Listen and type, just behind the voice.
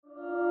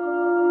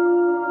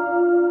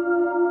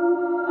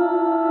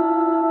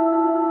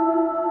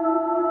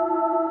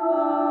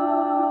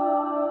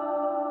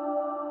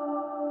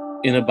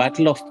in a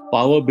battle of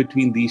power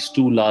between these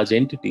two large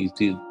entities,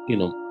 these,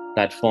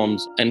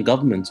 platforms and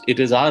governments, it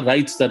is our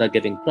rights that are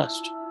getting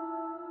crushed.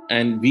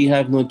 And we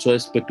have no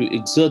choice but to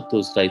exert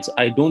those rights.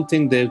 I don't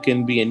think there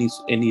can be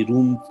any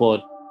room for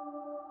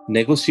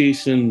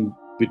negotiation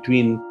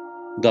between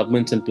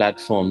governments and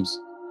platforms,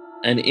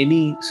 and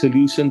any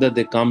solution that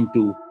they come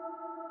to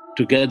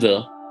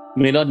together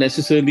may not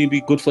necessarily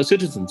be good for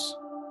citizens,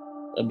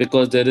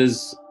 because there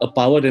is a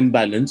power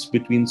imbalance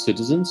between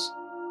citizens,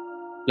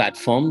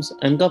 platforms,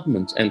 and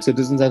governments, and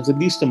citizens have the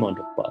least amount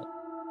of power.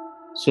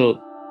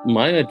 So,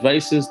 my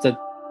advice is that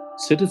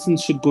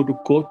citizens should go to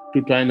court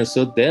to try and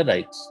assert their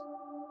rights.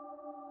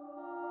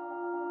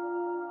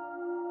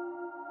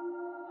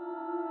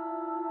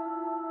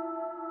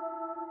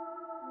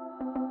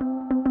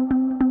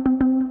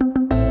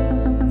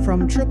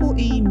 From Triple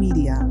E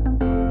Media,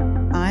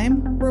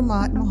 I'm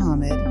Ramat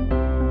Mohammed,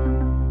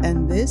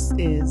 and this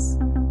is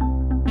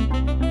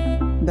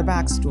The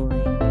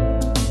Backstory.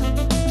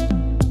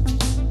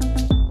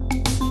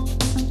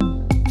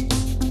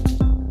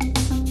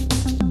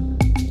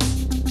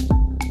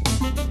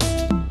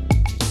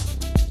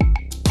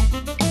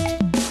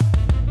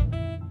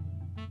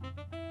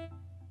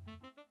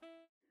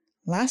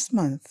 Last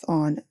month,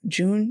 on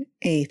June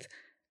 8th,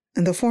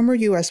 the former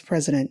U.S.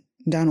 President,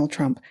 Donald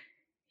Trump,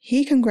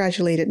 he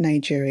congratulated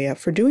Nigeria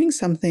for doing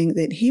something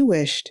that he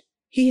wished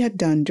he had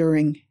done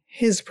during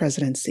his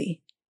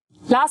presidency.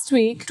 Last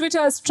week,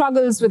 Twitter's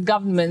struggles with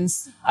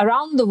governments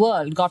around the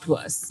world got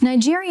worse.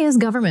 Nigeria's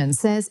government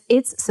says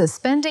it's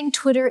suspending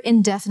Twitter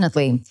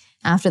indefinitely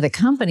after the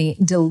company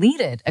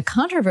deleted a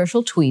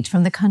controversial tweet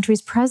from the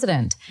country's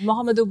president.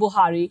 Muhammadu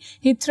Buhari,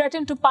 he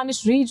threatened to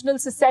punish regional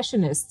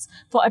secessionists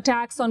for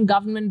attacks on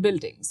government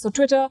buildings. So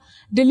Twitter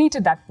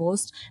deleted that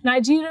post.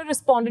 Nigeria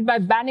responded by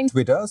banning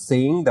Twitter,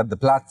 saying that the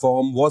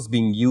platform was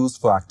being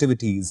used for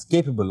activities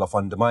capable of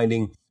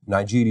undermining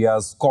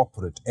Nigeria's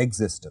corporate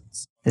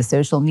existence. The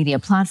social media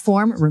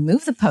platform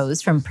removed the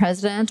post from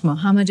President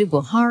Muhammadu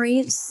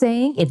Buhari,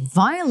 saying it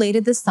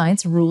violated the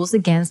site's rules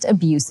against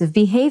abusive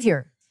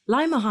behavior.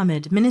 Lai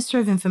Mohammed, Minister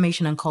of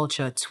Information and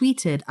Culture,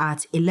 tweeted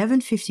at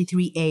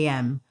 11:53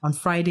 a.m. on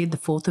Friday, the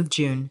 4th of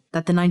June,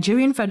 that the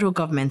Nigerian federal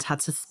government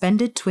had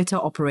suspended Twitter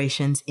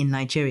operations in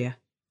Nigeria.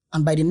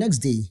 And by the next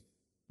day,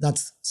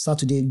 that's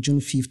Saturday, June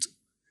 5th,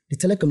 the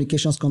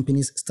telecommunications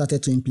companies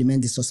started to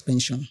implement the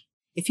suspension.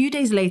 A few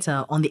days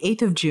later, on the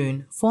 8th of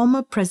June,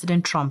 former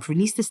President Trump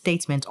released a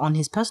statement on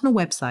his personal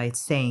website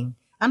saying,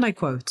 and I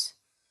quote,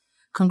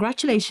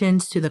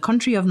 "Congratulations to the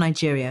country of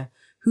Nigeria,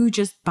 who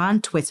just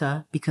banned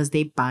Twitter because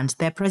they banned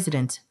their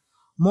president.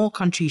 More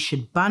countries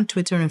should ban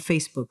Twitter and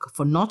Facebook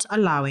for not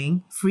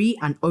allowing free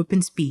and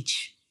open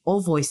speech.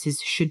 All voices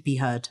should be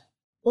heard."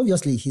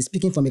 Obviously, he's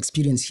speaking from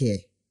experience here.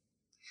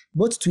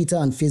 Both Twitter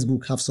and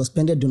Facebook have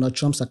suspended Donald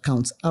Trump's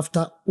accounts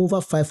after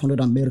over 500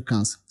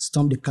 Americans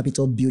stormed the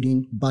Capitol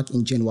building back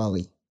in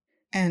January.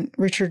 And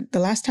Richard, the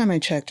last time I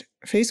checked,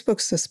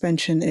 Facebook's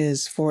suspension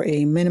is for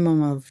a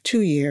minimum of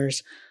 2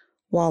 years,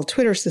 while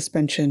Twitter's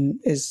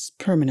suspension is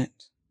permanent.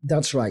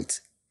 That's right.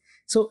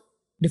 So,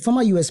 the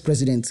former US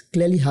president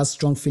clearly has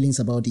strong feelings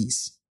about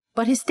this.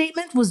 But his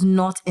statement was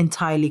not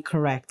entirely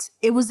correct.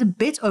 It was a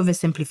bit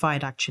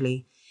oversimplified,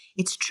 actually.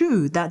 It's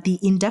true that the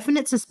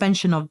indefinite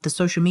suspension of the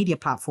social media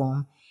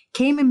platform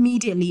came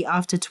immediately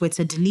after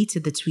Twitter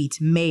deleted the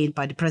tweet made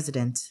by the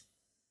president.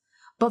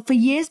 But for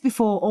years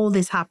before all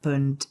this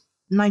happened,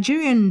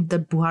 Nigeria and the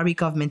Buhari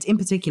government in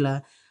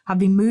particular have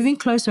been moving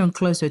closer and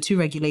closer to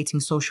regulating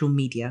social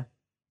media.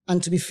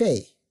 And to be fair,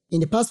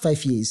 in the past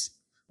 5 years,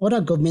 other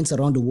governments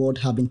around the world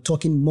have been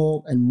talking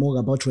more and more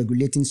about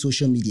regulating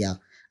social media,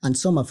 and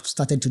some have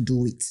started to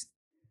do it.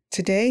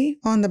 Today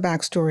on The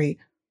Backstory,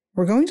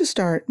 we're going to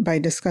start by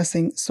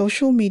discussing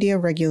social media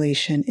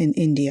regulation in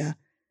India,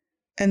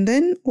 and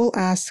then we'll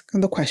ask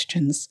the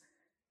questions.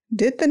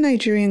 Did the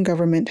Nigerian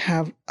government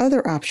have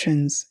other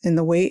options in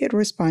the way it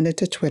responded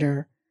to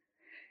Twitter?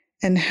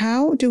 And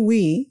how do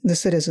we, the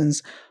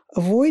citizens,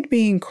 avoid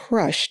being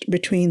crushed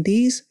between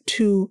these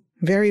two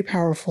very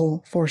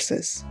powerful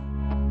forces?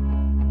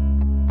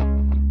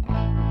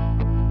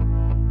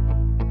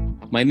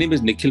 My name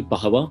is Nikhil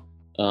Pahwa.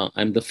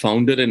 I'm the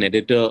founder and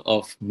editor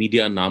of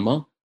Media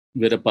Nama.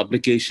 We're a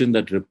publication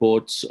that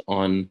reports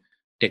on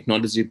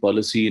technology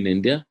policy in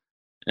India.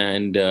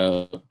 And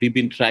we've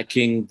been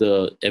tracking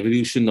the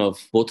evolution of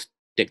both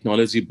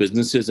technology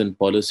businesses and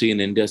policy in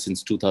India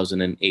since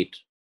 2008.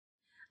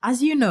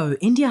 As you know,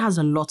 India has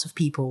a lot of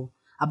people,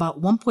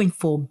 about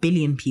 1.4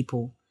 billion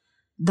people.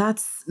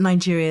 That's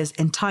Nigeria's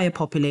entire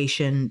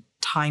population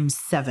times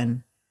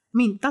 7. I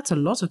mean, that's a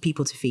lot of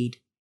people to feed.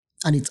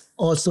 And it's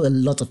also a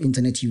lot of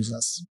internet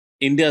users.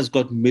 India's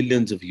got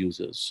millions of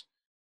users,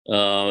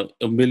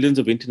 millions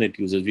of internet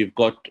users. We've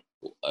got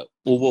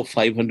over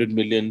 500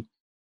 million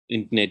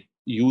internet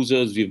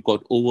users. We've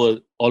got over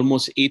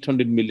almost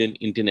 800 million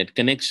internet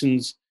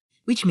connections.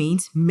 Which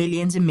means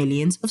millions and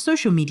millions of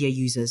social media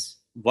users.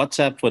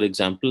 WhatsApp, for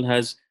example,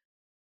 has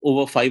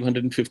over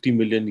 550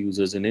 million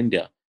users in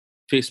India.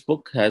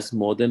 Facebook has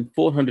more than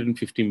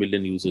 450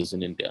 million users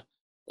in India.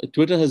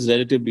 Twitter has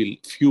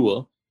relatively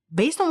fewer.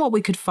 Based on what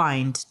we could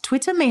find,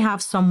 Twitter may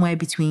have somewhere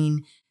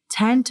between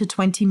 10 to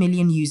 20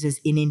 million users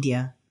in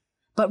India.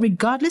 But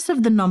regardless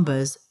of the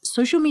numbers,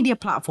 social media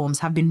platforms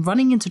have been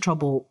running into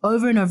trouble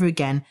over and over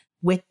again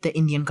with the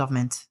Indian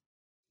government.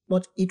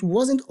 But it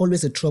wasn't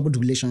always a troubled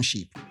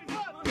relationship.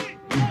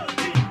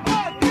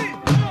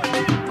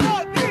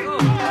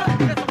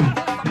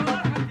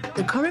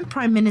 The current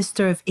Prime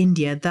Minister of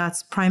India,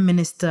 that's Prime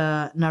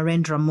Minister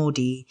Narendra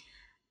Modi,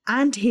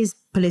 and his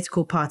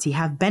political party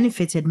have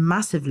benefited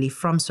massively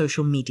from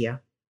social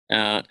media.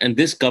 And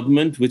this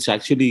government, which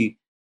actually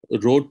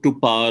rose to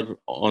power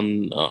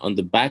on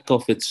the back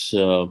of its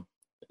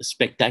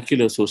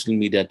spectacular social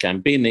media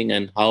campaigning,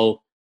 and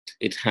how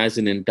it has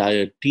an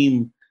entire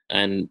team,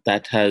 and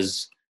that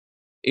has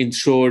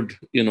ensured,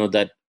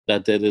 that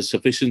there is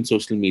sufficient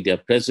social media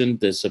present,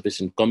 there's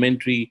sufficient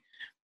commentary.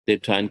 They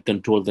try and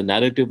control the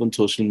narrative on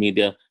social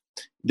media.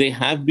 They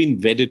have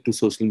been wedded to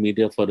social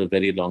media for a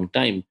very long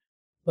time.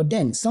 But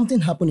then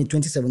something happened in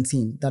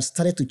 2017 that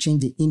started to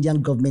change the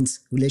Indian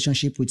government's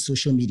relationship with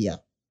social media.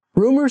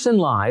 Rumors and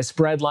lies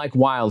spread like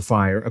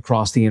wildfire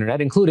across the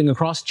internet, including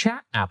across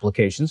chat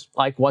applications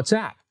like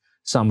WhatsApp.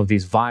 Some of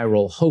these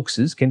viral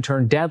hoaxes can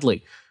turn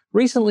deadly.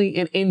 Recently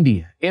in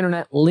India,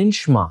 internet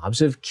lynch mobs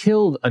have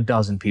killed a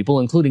dozen people,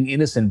 including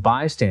innocent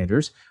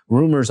bystanders.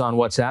 Rumors on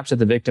WhatsApp said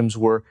the victims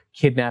were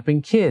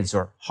kidnapping kids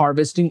or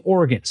harvesting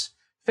organs.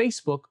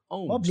 Facebook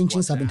owns Mob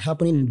lynchings have been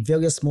happening in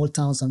various small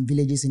towns and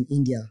villages in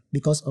India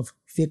because of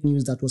fake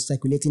news that was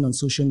circulating on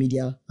social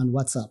media and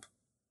WhatsApp.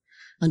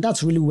 And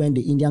that's really when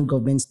the Indian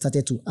government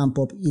started to amp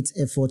up its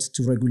efforts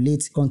to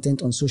regulate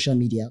content on social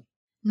media.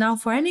 Now,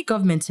 for any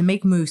government to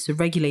make moves to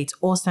regulate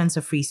or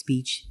censor free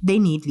speech, they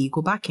need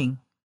legal backing.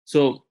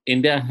 So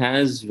India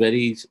has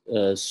very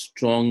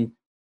strong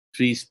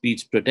free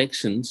speech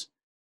protections,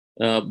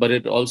 but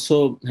it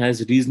also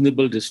has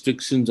reasonable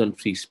restrictions on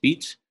free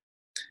speech.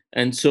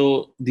 And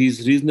so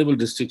these reasonable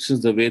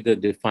restrictions, the way they're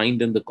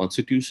defined in the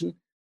Constitution,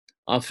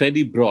 are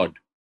fairly broad.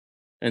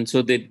 And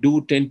so they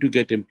do tend to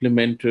get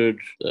implemented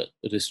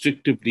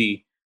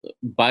restrictively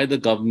by the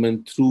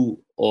government through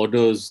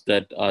orders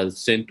that are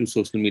sent to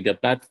social media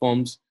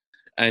platforms,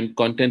 and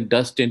content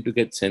does tend to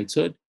get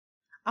censored.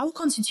 Our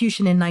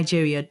constitution in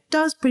Nigeria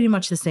does pretty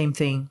much the same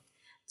thing.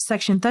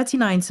 Section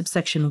 39,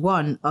 subsection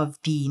 1 of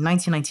the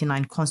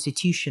 1999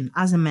 Constitution,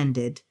 as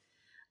amended,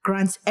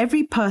 grants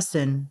every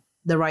person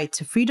the right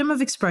to freedom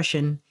of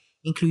expression,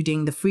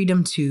 including the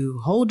freedom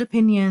to hold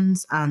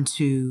opinions and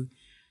to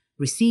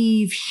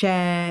receive,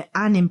 share,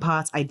 and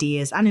impart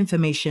ideas and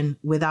information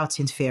without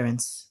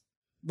interference.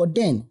 But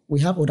then we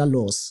have other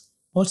laws,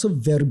 also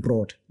very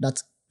broad,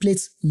 that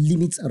place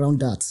limits around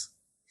that.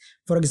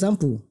 For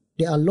example,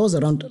 there are laws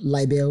around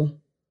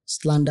libel,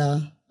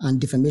 slander, and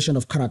defamation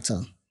of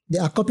character.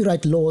 There are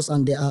copyright laws,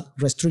 and there are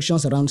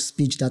restrictions around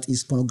speech that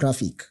is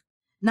pornographic.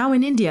 Now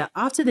in India,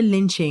 after the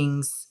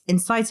lynchings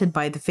incited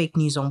by the fake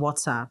news on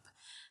WhatsApp,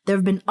 there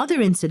have been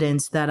other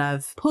incidents that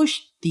have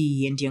pushed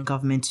the Indian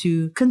government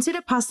to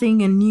consider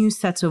passing a new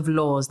set of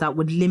laws that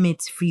would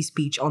limit free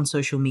speech on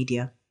social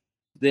media.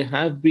 There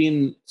have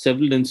been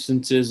several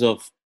instances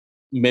of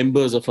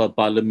members of our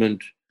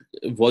parliament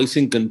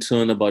voicing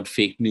concern about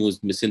fake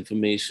news,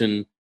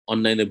 misinformation,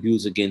 online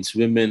abuse against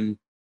women.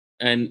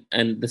 And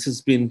this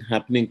has been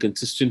happening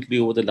consistently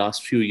over the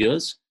last few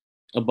years.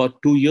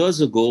 About 2 years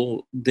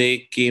ago, they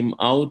came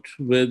out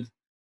with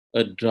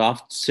a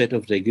draft set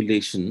of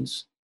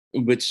regulations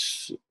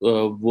which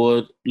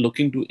were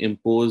looking to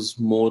impose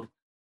more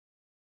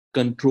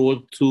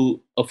control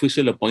through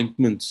official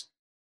appointments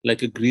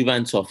like a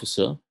grievance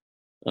officer,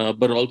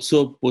 but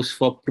also push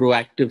for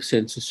proactive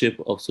censorship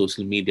of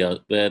social media,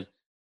 where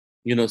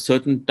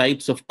certain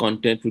types of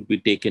content would be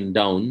taken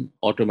down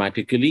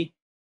automatically,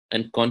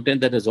 and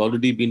content that has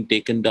already been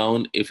taken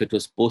down, if it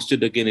was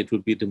posted again, it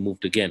would be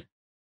removed again.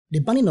 The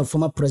banning of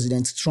former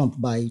President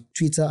Trump by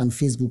Twitter and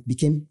Facebook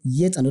became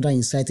yet another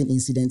inciting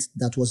incident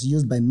that was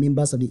used by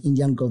members of the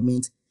Indian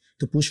government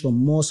to push for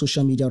more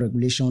social media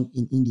regulation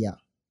in India.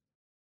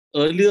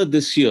 Earlier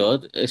this year,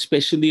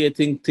 especially, I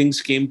think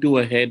things came to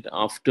a head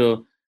after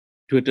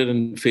Twitter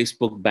and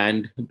Facebook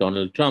banned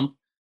Donald Trump.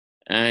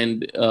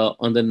 And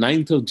on the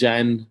 9th of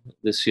Jan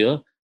this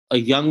year, a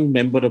young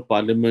member of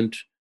parliament,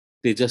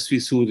 Tejasvi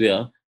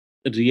Surya,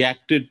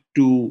 reacted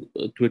to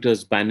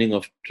Twitter's banning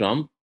of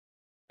Trump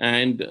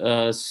and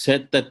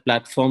said that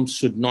platforms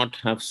should not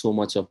have so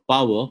much of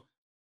power.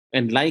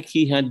 And like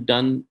he had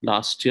done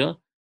last year,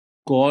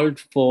 called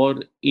for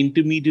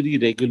intermediary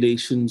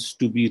regulations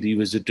to be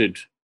revisited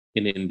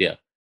in India.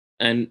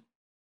 And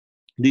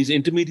these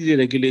intermediary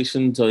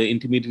regulations or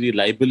intermediary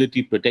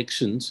liability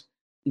protections,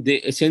 they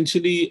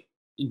essentially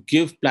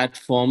give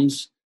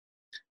platforms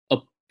a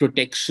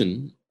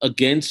protection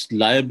against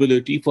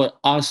liability for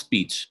our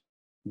speech.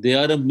 They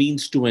are a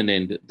means to an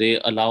end. They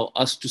allow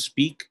us to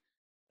speak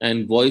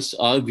and voice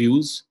our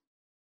views,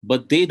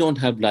 but they don't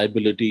have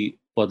liability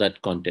for that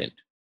content.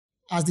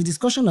 As the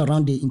discussion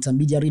around the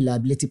intermediary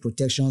liability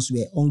protections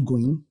were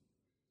ongoing,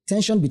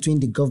 tension between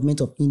the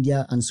government of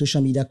India and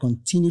social media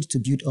continued to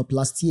build up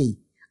last year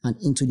and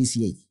into this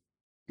year.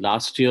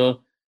 Last year,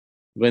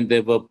 when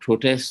there were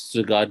protests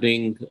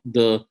regarding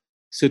the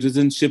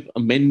Citizenship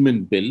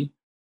Amendment Bill,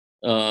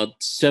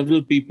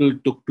 several people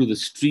took to the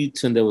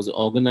streets and there was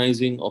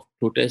organizing of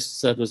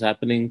protests that was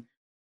happening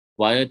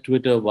via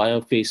Twitter,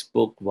 via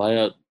Facebook,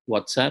 via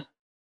WhatsApp.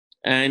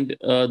 And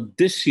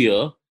this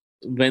year,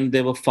 when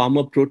there were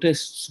farmer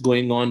protests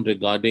going on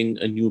regarding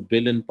a new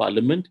bill in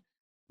Parliament,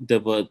 there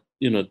were,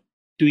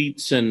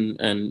 tweets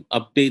and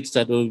updates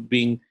that were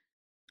being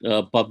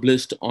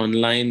published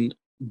online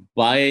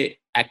by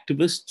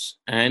activists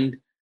and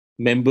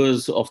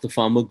members of the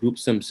farmer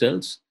groups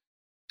themselves,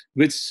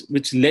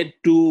 which led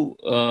to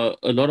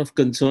a lot of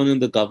concern in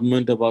the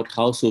government about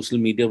how social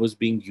media was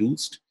being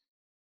used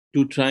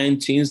to try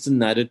and change the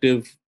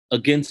narrative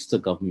against the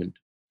government.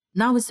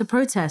 Now it's the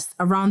protests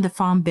around the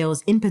farm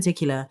bills in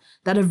particular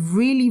that have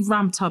really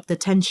ramped up the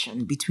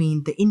tension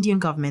between the Indian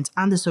government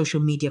and the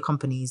social media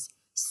companies,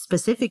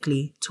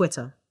 specifically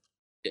Twitter.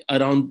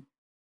 Around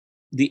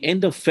the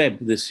end of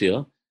Feb this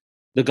year,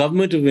 the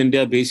government of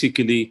India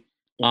basically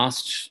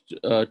asked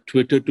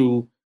Twitter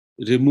to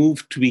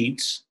remove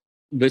tweets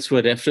which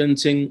were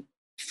referencing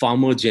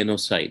farmer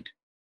genocide.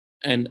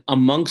 And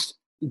amongst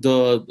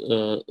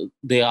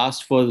they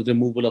asked for the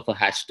removal of a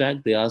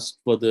hashtag, they asked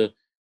for the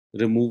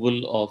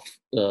removal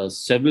of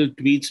several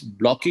tweets,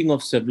 blocking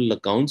of several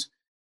accounts,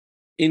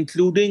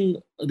 including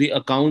the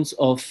accounts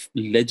of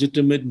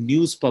legitimate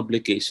news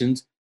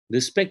publications,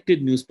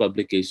 respected news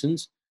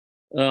publications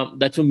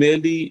that were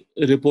merely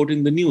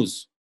reporting the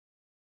news.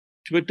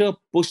 Twitter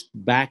pushed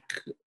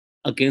back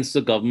against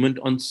the government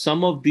on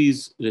some of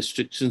these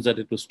restrictions that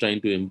it was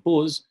trying to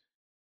impose,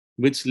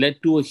 which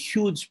led to a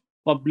huge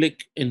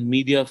public and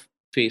media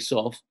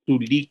face-off through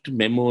leaked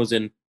memos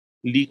and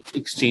leaked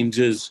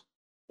exchanges.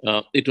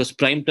 It was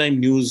primetime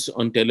news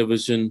on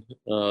television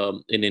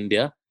in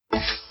India.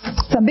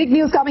 Some big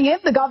news coming in.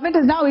 The government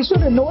has now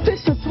issued a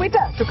notice to Twitter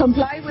to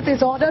comply with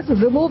its order to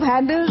remove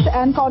handles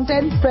and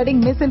content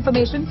spreading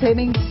misinformation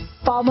claiming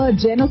farmer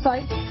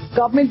genocide.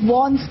 Government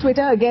warns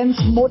Twitter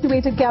against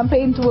motivated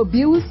campaign to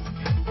abuse,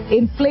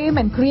 inflame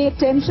and create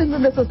tensions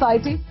in the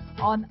society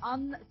on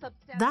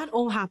unsubstantiated... That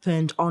all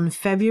happened on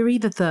February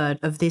the 3rd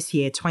of this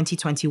year,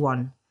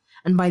 2021.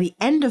 And by the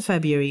end of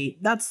February,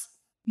 that's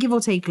give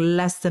or take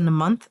less than a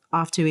month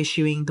after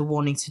issuing the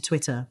warning to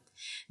Twitter,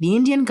 the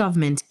Indian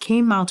government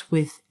came out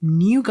with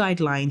new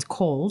guidelines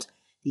called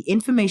the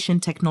Information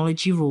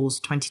Technology Rules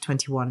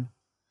 2021.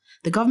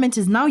 The government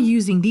is now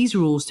using these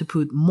rules to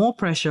put more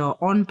pressure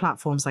on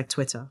platforms like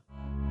Twitter.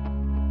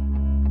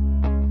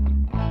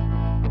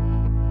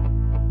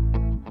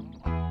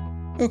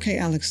 Okay,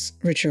 Alex,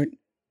 Richard.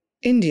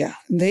 India,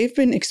 they've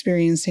been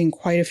experiencing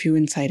quite a few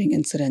inciting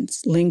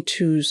incidents linked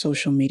to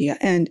social media,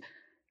 and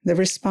the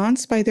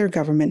response by their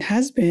government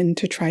has been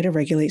to try to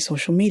regulate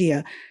social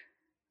media.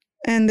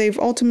 And they've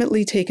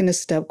ultimately taken a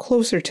step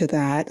closer to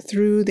that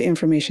through the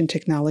Information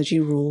Technology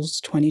Rules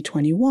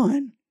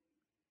 2021.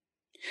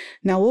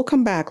 Now, we'll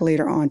come back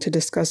later on to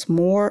discuss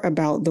more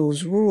about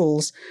those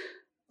rules.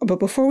 But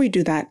before we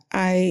do that,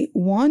 I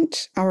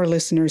want our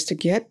listeners to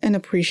get an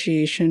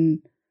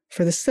appreciation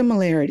for the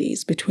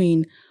similarities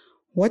between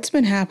what's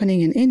been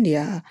happening in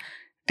India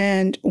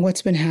and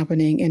what's been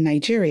happening in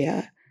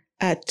Nigeria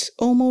at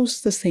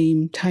almost the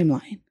same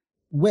timeline.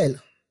 Well,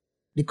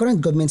 the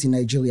current government in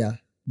Nigeria,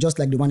 just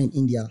like the one in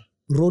India,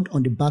 rode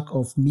on the back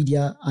of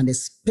media and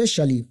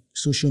especially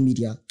social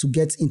media to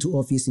get into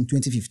office in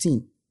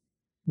 2015.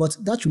 But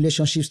that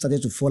relationship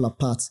started to fall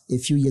apart a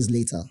few years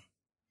later.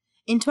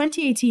 In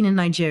 2018 in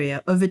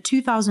Nigeria, over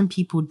 2,000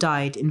 people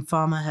died in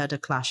farmer-herder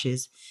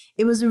clashes.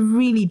 It was a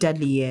really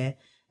deadly year,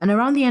 and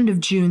around the end of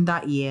June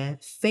that year,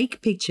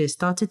 fake pictures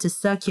started to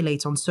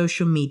circulate on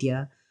social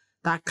media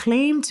that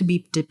claimed to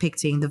be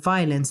depicting the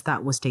violence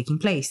that was taking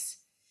place.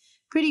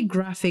 Pretty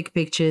graphic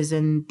pictures,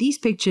 and these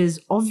pictures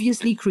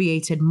obviously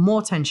created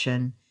more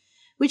tension,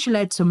 which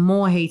led to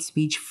more hate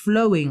speech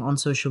flowing on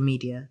social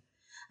media.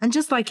 And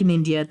just like in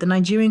India, the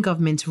Nigerian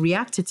government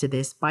reacted to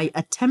this by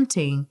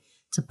attempting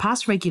to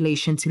pass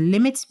regulation to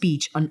limit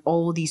speech on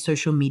all these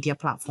social media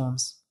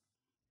platforms.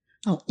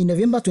 Now, in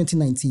November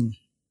 2019,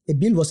 a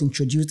bill was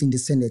introduced in the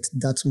Senate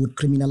that would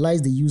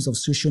criminalize the use of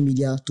social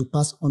media to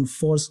pass on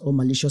false or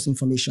malicious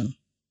information.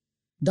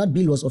 That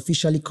bill was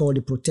officially called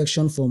the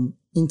Protection from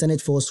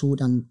Internet Falsehood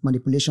and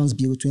Manipulations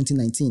Bill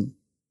 2019.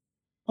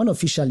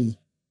 Unofficially,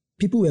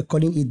 people were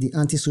calling it the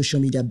Anti-Social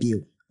Media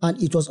Bill, and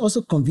it was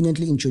also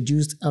conveniently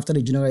introduced after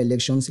the general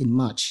elections in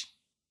March.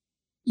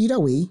 Either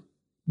way,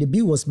 the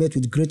bill was met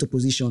with great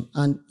opposition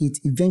and it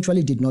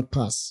eventually did not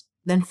pass.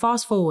 Then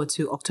fast forward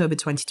to October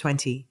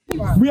 2020.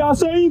 We are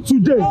saying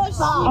today, as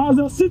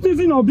a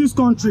citizen of this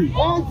country,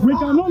 we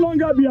can no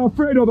longer be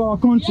afraid of our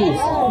country.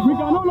 We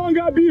can no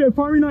longer be a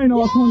foreigner in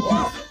our country.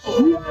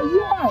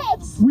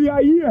 We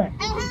are here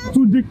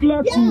to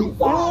declare to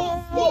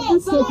every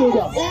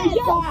stakeholder,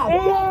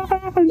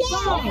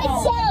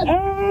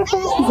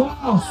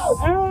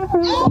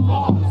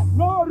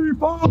 no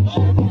reform,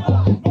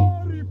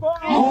 no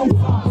reform,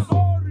 no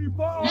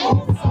reform.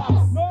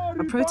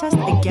 A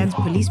protest against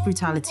police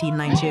brutality in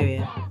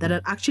Nigeria that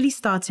had actually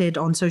started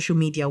on social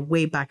media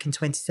way back in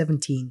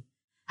 2017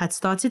 had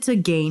started to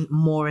gain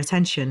more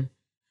attention.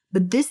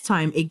 But this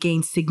time it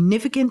gained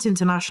significant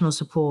international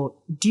support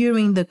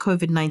during the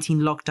COVID-19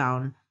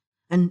 lockdown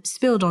and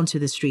spilled onto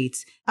the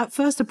streets. At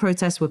first, the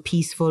protests were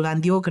peaceful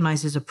and the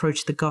organizers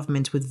approached the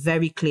government with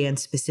very clear and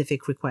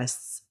specific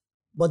requests.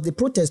 But the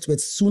protests were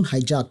soon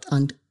hijacked,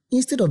 and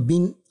instead of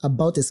being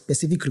about a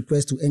specific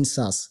request to end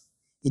SARS,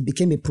 it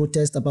became a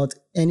protest about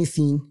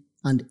anything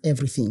and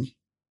everything.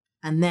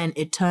 And then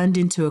it turned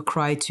into a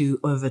cry to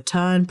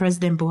overturn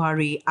President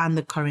Buhari and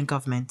the current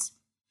government.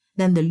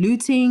 Then the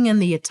looting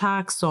and the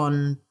attacks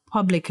on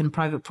public and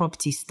private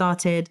property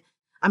started,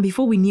 and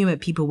before we knew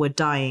it, people were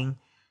dying.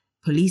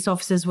 Police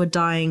officers were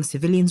dying,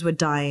 civilians were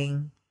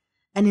dying.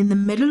 And in the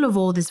middle of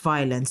all this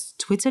violence,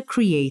 Twitter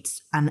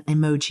creates an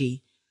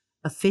emoji,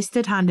 a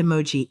fisted hand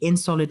emoji in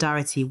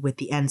solidarity with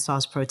the End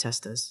SARS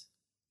protesters.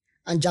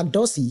 And Jack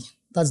Dorsey,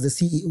 that's the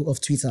CEO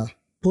of Twitter,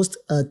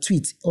 posted a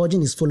tweet urging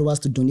his followers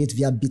to donate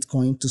via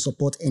Bitcoin to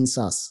support End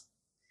SARS.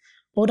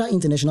 Other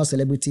international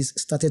celebrities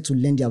started to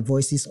lend their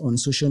voices on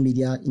social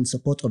media in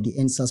support of the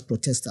End SARS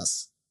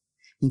protesters,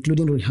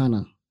 including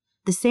Rihanna.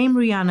 The same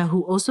Rihanna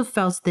who also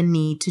felt the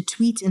need to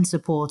tweet in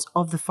support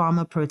of the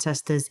farmer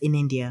protesters in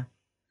India.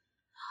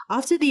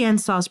 After the End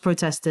SARS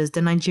protesters,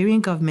 the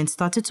Nigerian government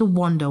started to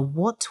wonder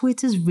what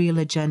Twitter's real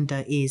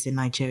agenda is in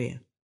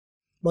Nigeria.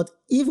 But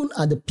even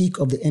at the peak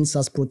of the End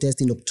SARS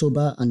protest in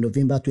October and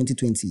November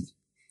 2020,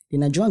 the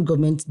Nigerian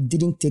government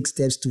didn't take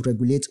steps to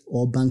regulate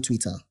or ban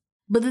Twitter.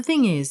 But the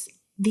thing is,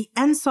 the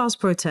End SARS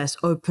protest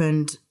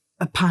opened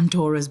a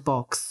Pandora's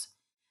box.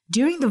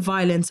 During the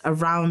violence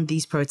around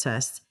these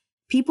protests,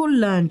 people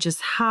learned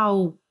just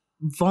how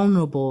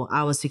vulnerable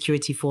our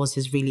security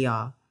forces really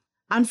are.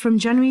 And from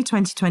January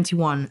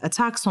 2021,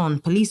 attacks on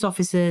police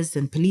officers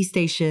and police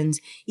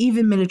stations,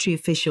 even military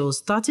officials,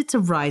 started to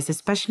rise,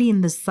 especially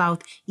in the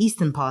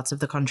southeastern parts of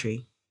the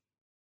country.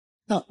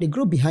 Now, the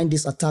group behind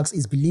these attacks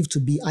is believed to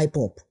be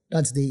IPOB,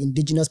 that's the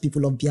indigenous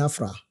people of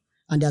Biafra,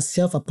 and their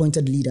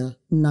self-appointed leader,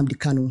 Nnamdi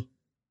Kanu.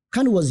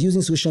 Kanu was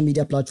using social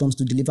media platforms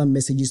to deliver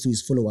messages to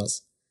his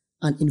followers.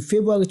 And in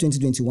February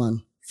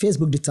 2021,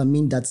 Facebook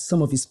determined that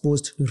some of his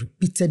posts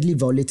repeatedly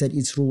violated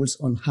its rules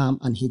on harm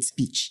and hate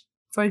speech.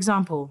 For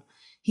example,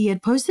 he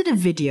had posted a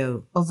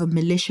video of a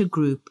militia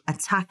group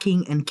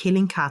attacking and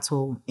killing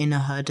cattle in a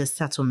herder's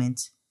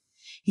settlement.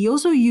 He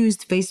also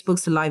used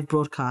Facebook's live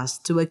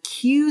broadcast to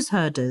accuse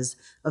herders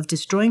of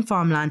destroying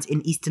farmland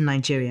in eastern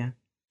Nigeria.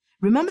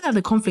 Remember that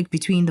the conflict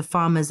between the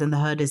farmers and the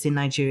herders in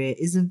Nigeria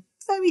is a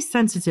very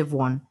sensitive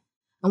one,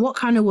 and what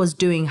Kanu was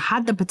doing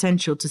had the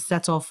potential to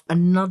set off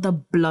another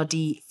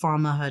bloody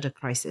farmer-herder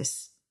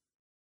crisis.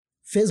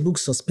 Facebook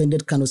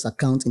suspended Kanu's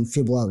account in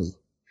February,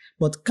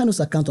 but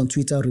Kanu's account on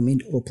Twitter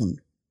remained open.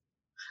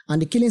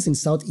 And the killings in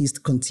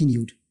Southeast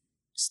continued.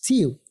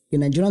 Still, the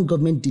Nigerian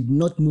government did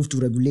not move to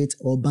regulate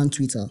or ban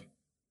Twitter.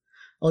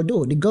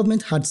 Although the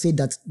government had said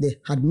that they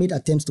had made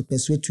attempts to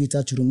persuade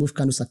Twitter to remove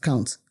Kanu's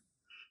account.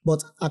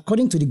 But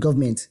according to the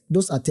government,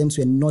 those attempts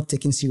were not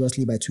taken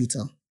seriously by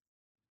Twitter.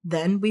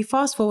 Then we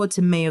fast forward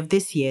to May of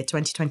this year,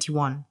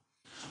 2021.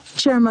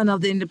 Chairman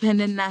of the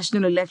Independent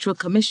National Electoral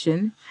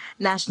Commission,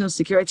 National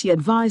Security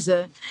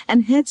Advisor,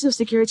 and heads of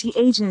security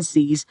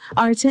agencies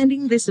are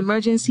attending this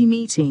emergency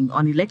meeting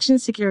on election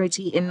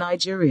security in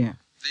Nigeria.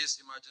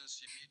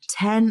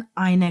 10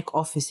 INEC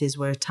offices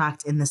were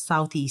attacked in the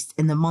southeast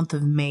in the month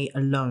of May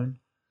alone.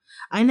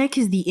 INEC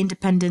is the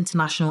Independent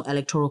National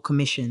Electoral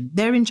Commission.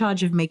 They're in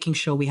charge of making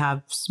sure we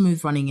have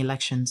smooth-running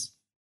elections.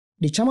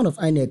 The chairman of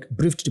INEC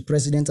briefed the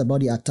president about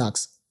the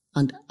attacks,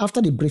 and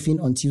after the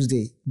briefing on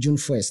Tuesday, June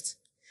 1st,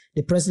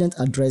 the president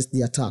addressed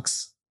the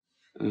attacks.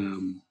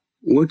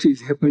 What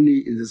is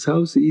happening in the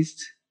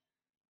southeast,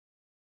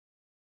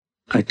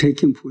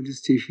 attacking police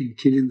station,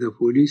 killing the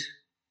police,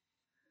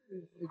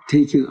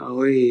 taking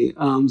away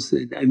arms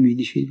and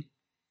ammunition.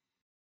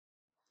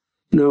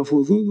 Now,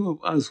 for those of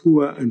us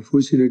who are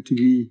unfortunate to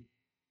be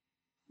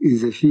in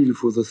the field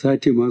for the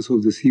 30 months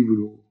of the civil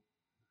war,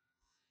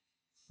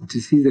 to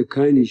see the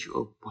carnage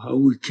of how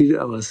we kill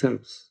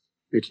ourselves,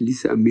 at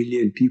least 1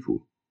 million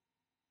people,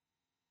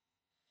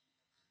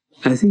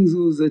 I think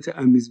those that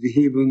are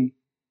misbehaving,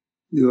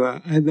 they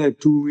were either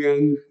too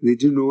young, they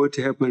didn't know what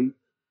happened.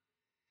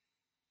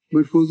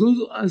 But for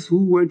those of us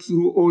who went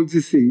through all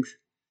these things,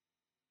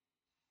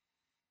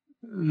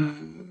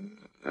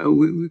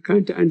 we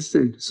can't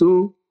understand.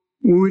 So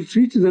we will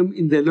treat them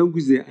in the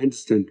language they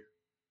understand.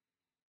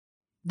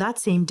 That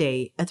same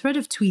day, a thread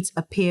of tweets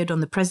appeared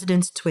on the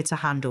president's Twitter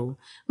handle,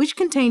 which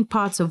contained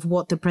parts of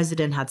what the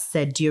president had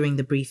said during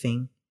the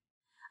briefing.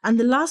 And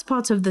the last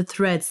part of the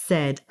thread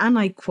said, and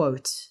I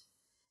quote,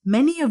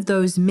 "Many of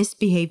those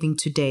misbehaving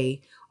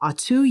today are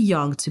too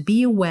young to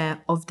be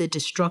aware of the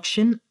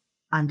destruction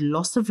and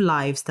loss of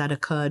lives that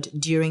occurred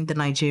during the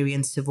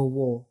Nigerian Civil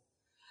War.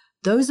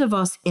 Those of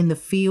us in the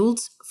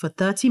fields for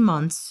 30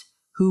 months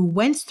who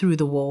went through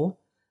the war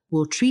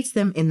will treat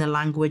them in the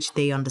language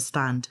they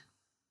understand."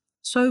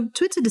 So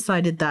Twitter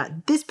decided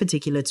that this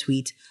particular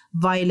tweet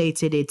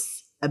violated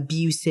its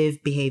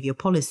abusive behavior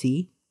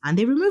policy, and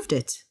they removed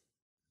it.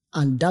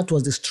 And that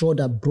was the straw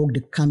that broke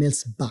the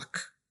camel's back.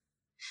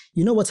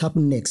 You know what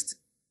happened next?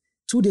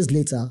 2 days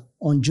later,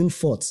 on June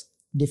 4th,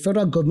 the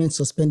federal government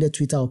suspended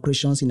Twitter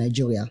operations in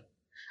Nigeria.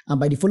 And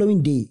by the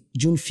following day,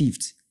 June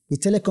 5th, the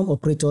telecom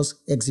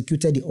operators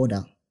executed the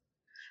order.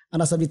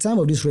 And as of the time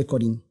of this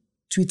recording,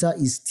 Twitter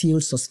is still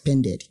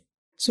suspended.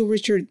 So,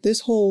 Richard, this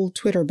whole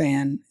Twitter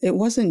ban, it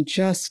wasn't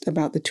just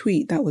about the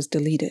tweet that was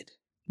deleted.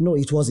 No,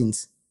 it wasn't.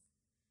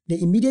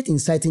 The immediate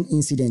inciting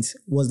incident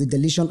was the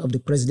deletion of the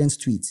president's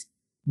tweet.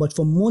 But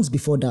for months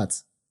before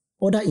that,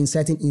 other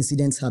inciting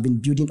incidents have been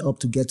building up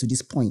to get to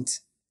this point.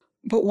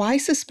 But why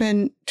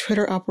suspend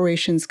Twitter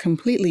operations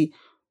completely?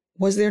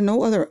 Was there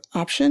no other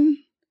option?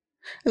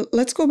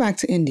 Let's go back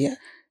to India.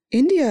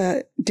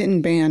 India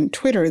didn't ban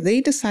Twitter. They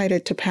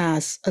decided to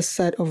pass a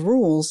set of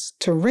rules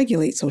to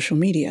regulate social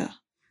media.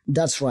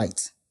 That's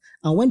right.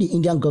 And when the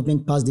Indian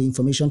government passed the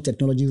Information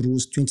Technology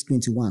Rules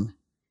 2021,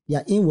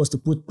 their aim was to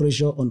put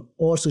pressure on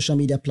all social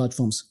media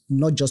platforms,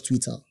 not just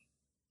Twitter.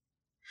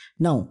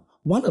 Now,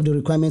 one of the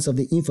requirements of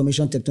the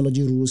Information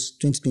Technology Rules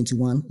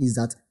 2021 is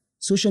that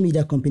social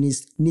media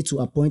companies need to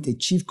appoint a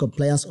chief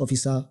compliance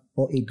officer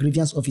or a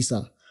grievance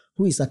officer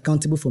who is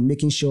accountable for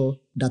making sure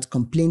that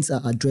complaints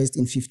are addressed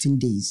in 15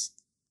 days.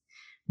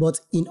 But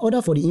in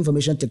order for the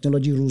information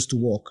technology rules to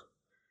work,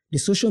 the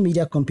social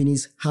media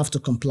companies have to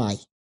comply.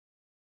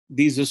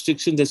 These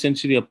restrictions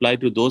essentially apply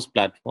to those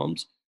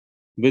platforms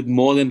with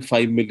more than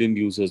 5 million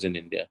users in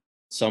India.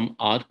 Some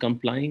are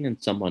complying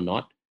and some are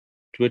not.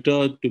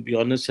 Twitter, to be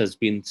honest, has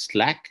been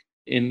slack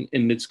in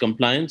its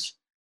compliance.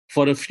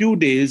 For a few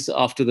days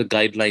after the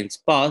guidelines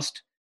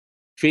passed,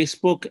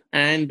 Facebook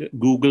and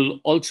Google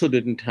also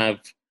didn't have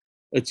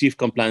a chief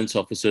compliance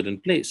officer in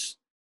place.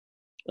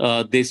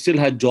 They still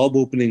had job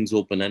openings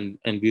open,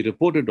 and we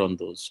reported on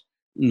those.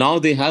 Now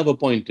they have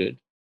appointed,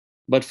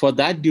 but for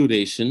that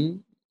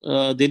duration,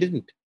 they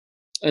didn't.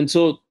 And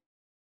so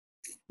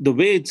the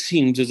way it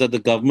seems is that the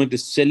government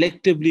is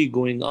selectively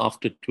going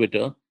after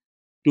Twitter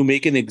to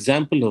make an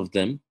example of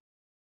them,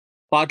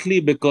 partly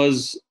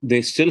because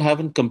they still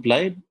haven't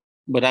complied,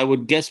 but I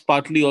would guess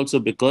partly also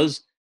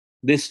because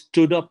they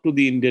stood up to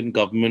the Indian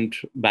government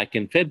back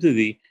in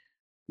February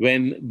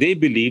when they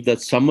believed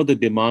that some of the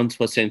demands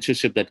for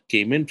censorship that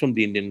came in from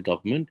the Indian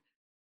government,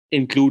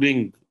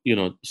 including,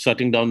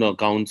 shutting down the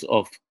accounts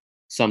of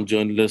some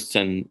journalists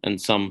and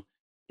some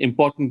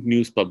important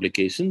news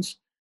publications,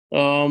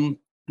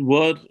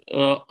 were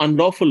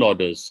unlawful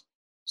orders.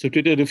 So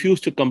Twitter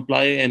refused to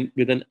comply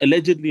with an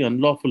allegedly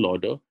unlawful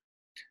order.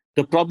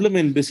 The problem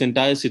in this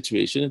entire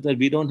situation is that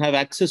we don't have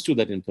access to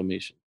that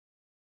information.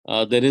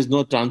 There is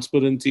no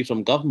transparency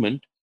from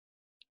government,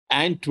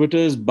 and Twitter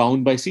is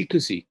bound by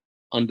secrecy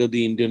under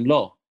the Indian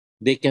law.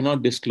 They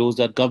cannot disclose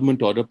that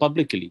government order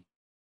publicly.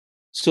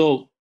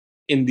 So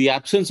in the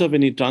absence of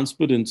any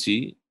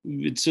transparency,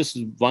 it's just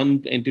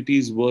one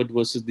entity's word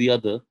versus the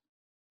other.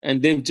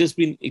 And they've just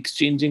been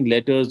exchanging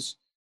letters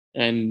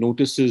and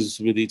notices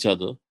with each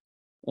other.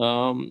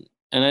 And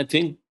I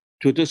think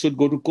Twitter should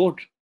go to court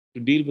to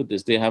deal with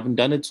this. They haven't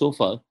done it so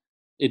far.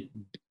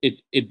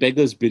 It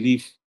beggars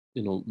belief,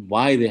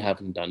 why they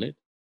haven't done it.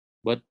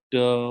 But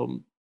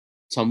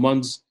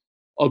someone's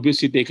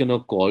obviously taken a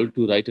call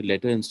to write a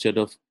letter instead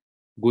of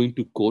going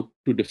to court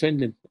to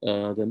defend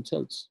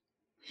themselves.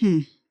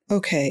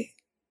 Okay.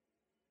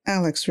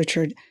 Alex,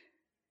 Richard,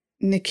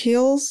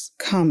 Nikhil's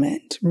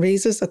comment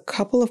raises a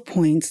couple of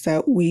points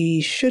that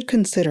we should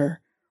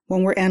consider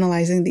when we're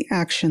analyzing the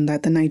action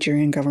that the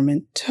Nigerian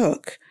government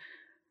took.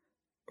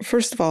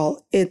 First of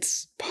all,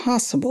 it's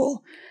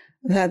possible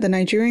that the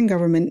Nigerian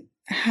government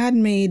had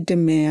made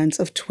demands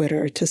of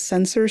Twitter to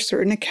censor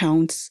certain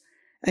accounts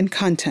and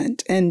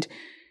content, and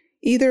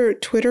either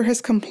Twitter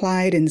has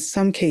complied in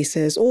some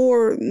cases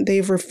or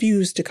they've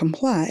refused to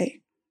comply.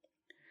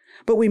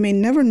 But we may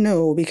never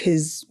know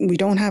because we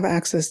don't have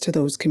access to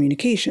those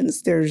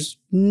communications. There's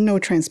no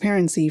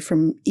transparency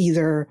from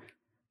either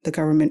the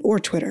government or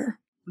Twitter.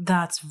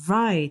 That's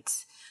right.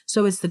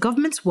 So it's the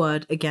government's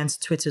word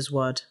against Twitter's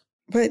word.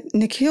 But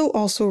Nikhil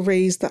also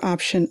raised the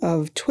option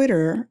of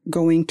Twitter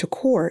going to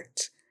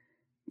court.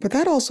 But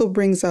that also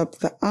brings up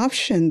the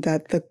option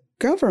that the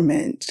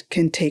government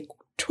can take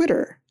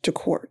Twitter to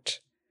court.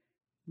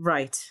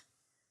 Right.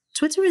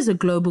 Twitter is a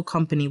global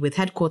company with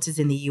headquarters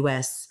in the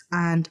US,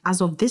 and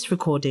as of this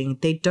recording,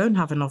 they don't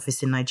have an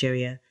office in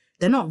Nigeria.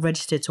 They're not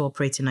registered to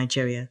operate in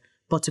Nigeria,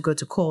 but to go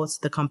to court,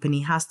 the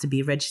company has to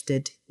be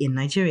registered in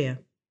Nigeria.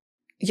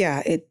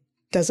 Yeah, it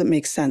doesn't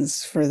make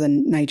sense for the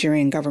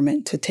Nigerian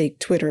government to take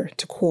Twitter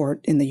to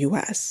court in the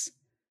US.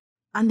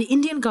 And the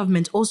Indian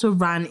government also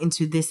ran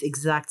into this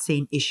exact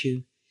same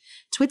issue.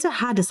 Twitter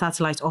had a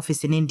satellite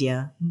office in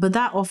India, but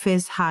that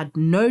office had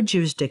no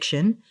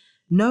jurisdiction,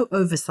 no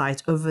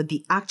oversight over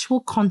the actual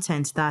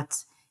content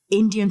that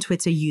Indian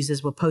Twitter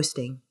users were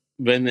posting.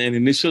 When an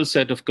initial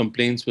set of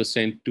complaints were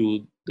sent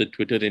to the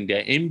Twitter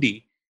India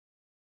MD,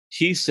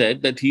 he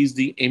said that he's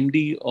the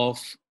MD of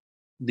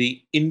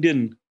the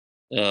Indian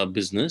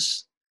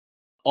business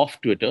of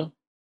Twitter,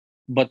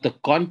 but the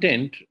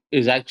content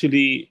is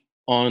actually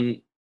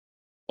on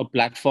a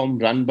platform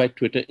run by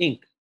Twitter Inc.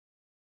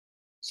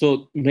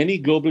 So many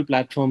global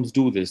platforms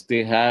do this.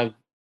 They have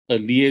a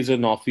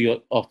liaison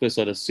office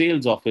or a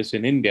sales office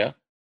in India,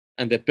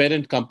 and their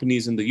parent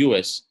companies in the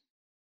US.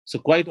 So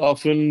quite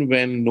often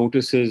when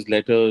notices,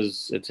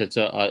 letters,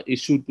 etc. are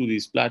issued to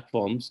these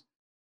platforms,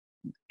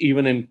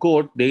 even in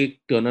court, they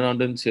turn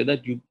around and say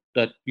that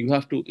you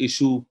have to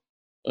issue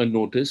a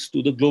notice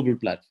to the global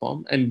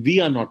platform, and we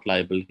are not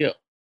liable here.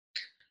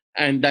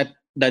 And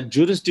that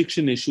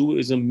jurisdiction issue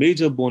is a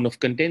major bone of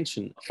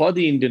contention for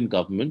the Indian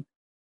government,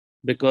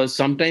 because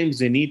sometimes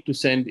they need to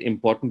send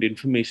important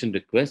information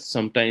requests.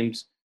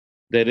 Sometimes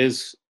there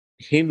is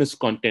heinous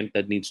content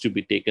that needs to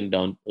be taken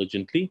down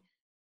urgently.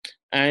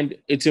 And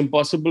it's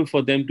impossible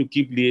for them to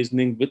keep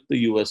liaisoning with the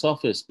US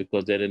office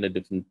because they're in a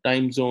different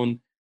time zone.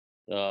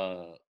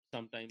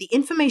 Sometimes The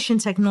information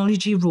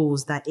technology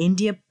rules that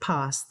India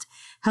passed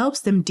helps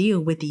them deal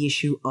with the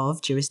issue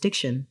of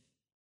jurisdiction.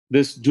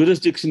 this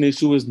jurisdiction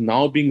issue is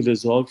now being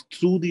resolved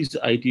through these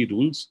IT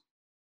rules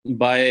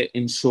by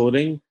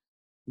ensuring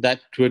that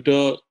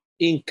Twitter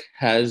Inc.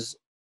 has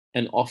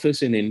an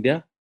office in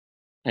India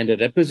and a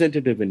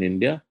representative in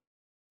India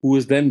who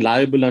is then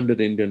liable under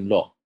Indian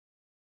law.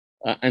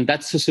 And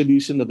that's the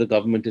solution that the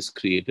government has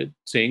created,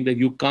 saying that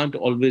you can't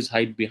always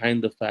hide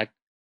behind the fact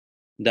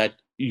that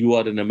you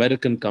are an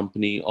American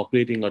company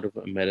operating out of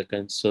America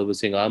and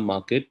servicing our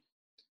market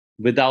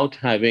without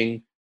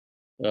having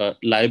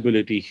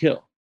liability here.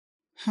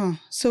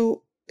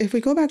 So if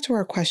we go back to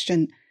our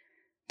question,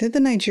 did the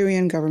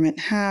Nigerian government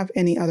have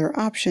any other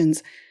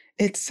options?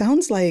 It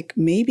sounds like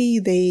maybe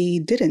they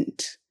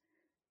didn't,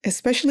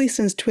 especially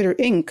since Twitter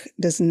Inc.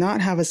 does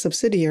not have a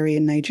subsidiary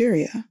in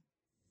Nigeria.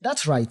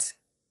 That's right.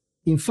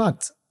 In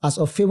fact, as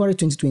of February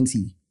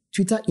 2020,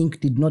 Twitter Inc.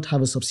 did not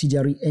have a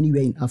subsidiary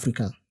anywhere in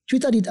Africa.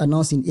 Twitter did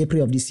announce in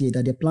April of this year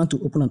that they plan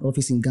to open an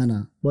office in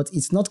Ghana, but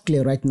it's not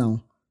clear right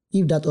now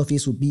if that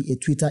office will be a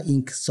Twitter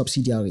Inc.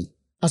 subsidiary.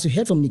 As we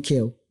heard from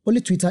Nikhil, only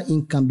Twitter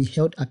Inc. can be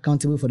held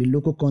accountable for the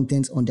local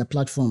content on their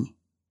platform.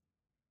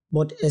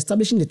 But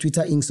establishing the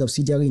Twitter Inc.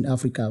 subsidiary in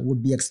Africa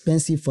would be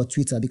expensive for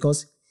Twitter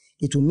because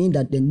it will mean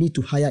that they need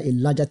to hire a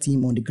larger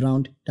team on the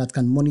ground that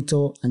can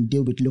monitor and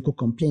deal with local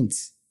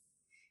complaints.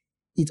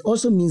 It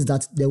also means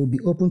that they will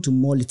be open to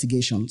more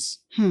litigations.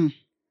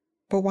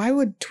 But why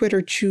would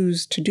Twitter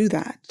choose to do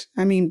that?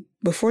 I mean,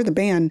 before the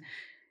ban,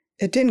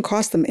 it didn't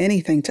cost them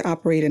anything to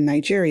operate in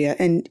Nigeria.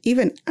 And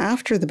even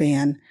after the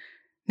ban,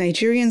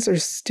 Nigerians are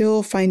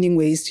still finding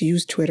ways to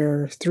use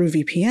Twitter through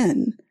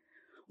VPN.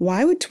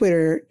 Why would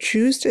Twitter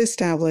choose to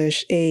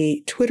establish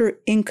a Twitter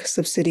Inc.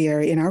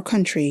 subsidiary in our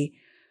country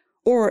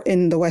or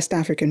in the West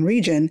African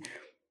region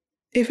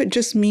if it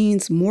just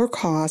means more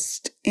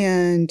cost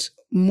and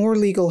more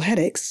legal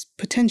headaches,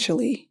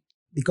 potentially?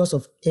 Because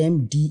of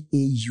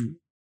MDAU.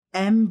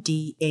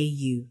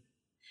 MDAU.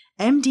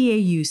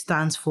 MDAU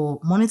stands for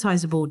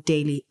Monetizable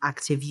Daily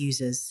Active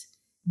Users.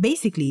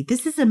 Basically,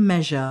 this is a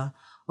measure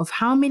of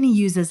how many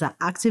users are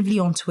actively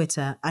on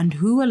Twitter and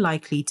who are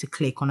likely to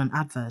click on an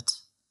advert.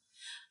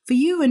 For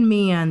you and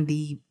me and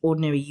the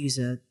ordinary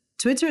user,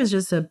 Twitter is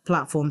just a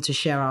platform to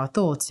share our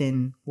thoughts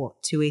in,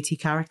 280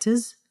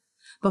 characters?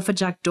 But for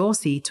Jack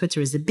Dorsey,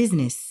 Twitter is a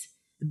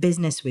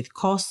business with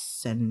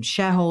costs and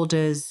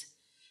shareholders.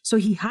 So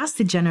he has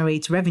to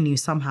generate revenue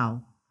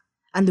somehow.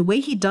 And the way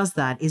he does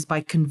that is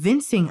by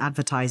convincing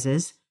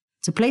advertisers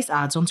to place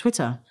ads on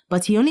Twitter.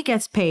 But he only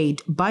gets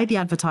paid by the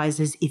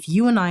advertisers if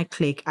you and I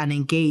click and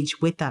engage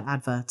with that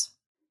advert.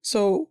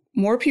 So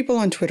more people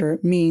on Twitter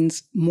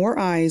means more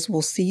eyes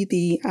will see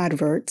the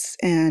adverts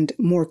and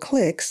more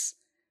clicks,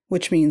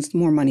 which means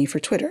more money for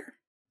Twitter.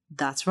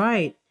 That's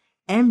right.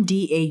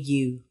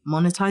 MDAU,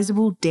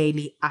 Monetizable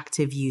Daily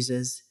Active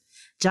Users.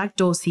 Jack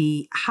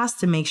Dorsey has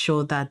to make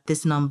sure that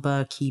this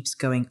number keeps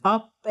going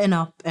up and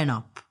up and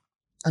up.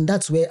 And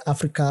that's where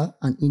Africa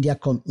and India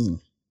come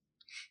in.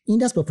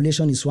 India's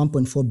population is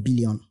 1.4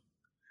 billion.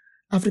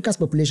 Africa's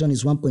population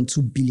is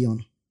 1.2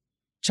 billion.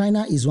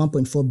 China is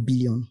 1.4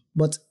 billion.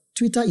 But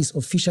Twitter is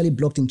officially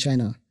blocked in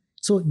China,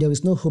 so there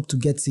is no hope to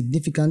get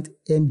significant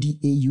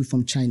MDAU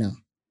from China.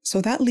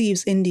 So that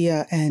leaves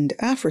India and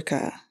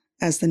Africa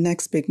as the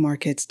next big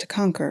markets to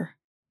conquer.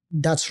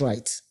 That's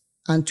right.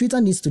 And Twitter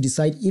needs to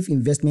decide if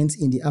investment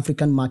in the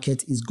African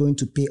market is going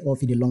to pay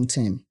off in the long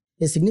term.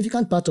 A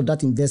significant part of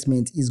that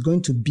investment is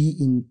going to be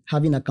in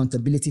having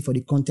accountability for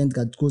the content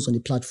that goes on the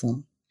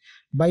platform.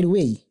 By the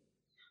way,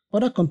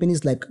 other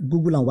companies like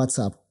Google and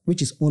WhatsApp,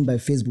 which is owned by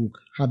Facebook,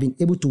 have been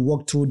able to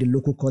work through the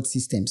local court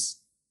systems.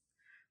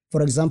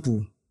 For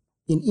example,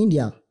 in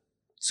India,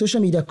 social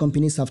media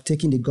companies have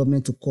taken the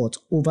government to court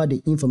over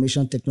the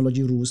Information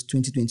Technology Rules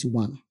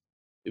 2021.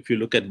 If you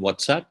look at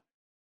WhatsApp,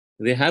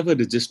 they have a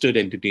registered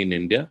entity in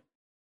India.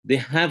 They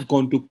have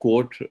gone to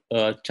court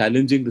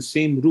challenging the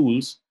same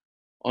rules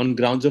on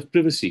grounds of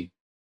privacy.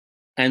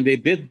 And they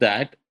did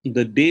that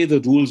the day the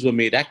rules were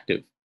made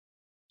active.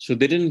 So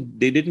they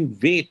didn't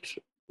wait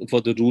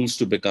for the rules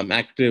to become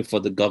active, for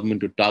the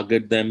government to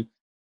target them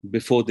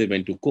before they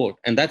went to court.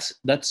 And that's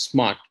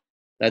smart.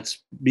 That's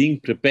being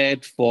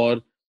prepared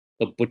for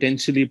a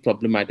potentially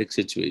problematic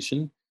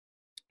situation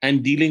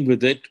and dealing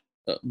with it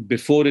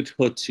before it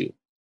hurts you.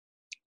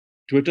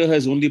 Twitter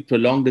has only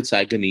prolonged its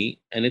agony,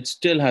 and it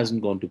still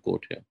hasn't gone to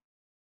court here.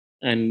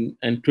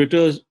 And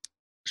Twitter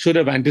should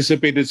have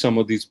anticipated some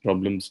of these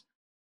problems,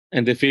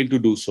 and they failed to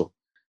do so.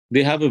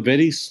 They have a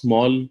very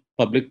small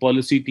public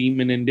policy team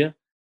in India.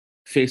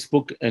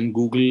 Facebook and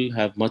Google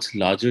have much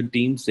larger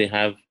teams. They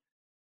have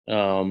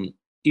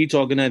each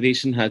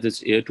organization has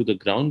its ear to the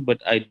ground,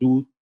 but I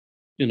do,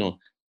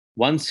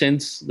 one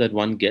sense that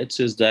one gets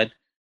is that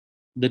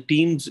the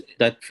teams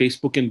that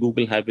Facebook and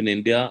Google have in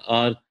India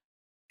are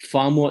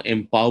far more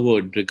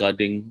empowered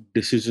regarding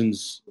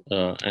decisions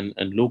and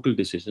local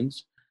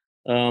decisions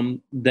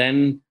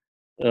than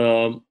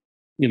the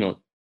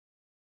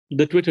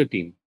Twitter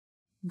team.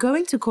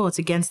 Going to court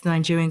against the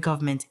Nigerian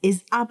government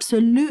is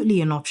absolutely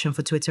an option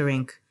for Twitter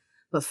Inc.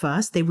 But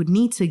first, they would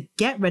need to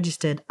get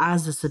registered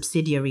as a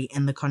subsidiary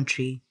in the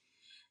country.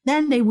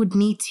 Then they would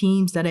need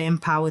teams that are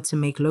empowered to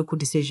make local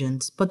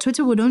decisions. But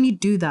Twitter would only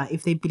do that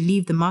if they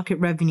believe the market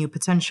revenue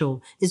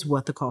potential is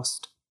worth the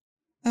cost.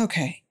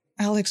 Okay,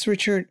 Alex,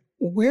 Richard,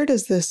 where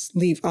does this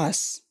leave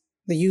us,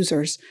 the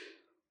users?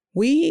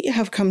 We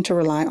have come to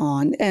rely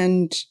on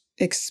and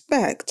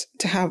expect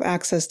to have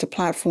access to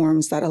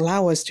platforms that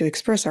allow us to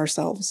express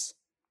ourselves.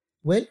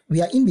 Well,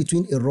 we are in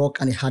between a rock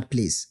and a hard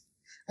place.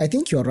 I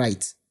think you're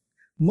right.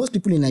 Most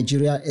people in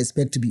Nigeria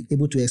expect to be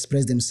able to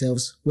express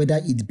themselves, whether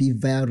it be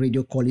via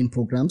radio calling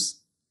programs,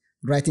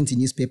 writing to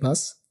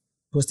newspapers,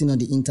 posting on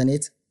the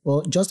internet,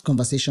 or just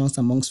conversations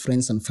amongst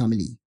friends and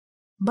family.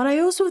 But I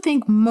also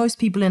think most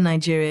people in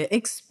Nigeria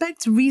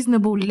expect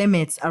reasonable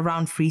limits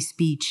around free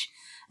speech.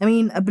 I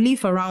mean, a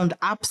belief around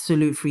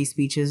absolute free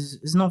speech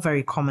is not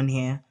very common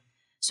here.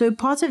 So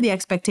part of the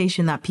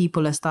expectation that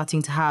people are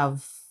starting to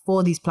have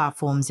for these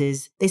platforms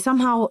is they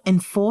somehow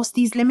enforce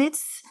these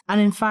limits.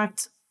 And in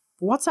fact,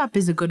 WhatsApp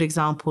is a good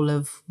example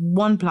of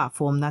one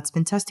platform that's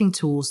been testing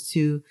tools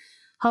to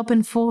help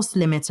enforce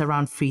limits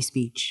around free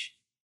speech.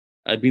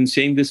 I've been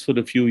saying this for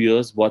a few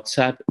years.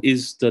 WhatsApp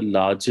is the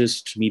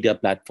largest media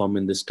platform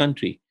in this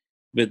country,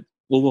 with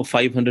over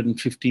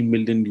 550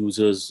 million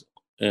users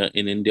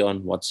in India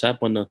on WhatsApp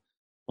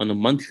on a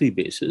monthly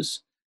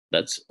basis.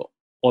 That's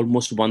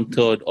almost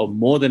 1/3 or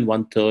more than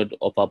 1/3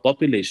 of our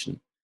population.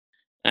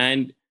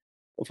 And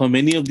for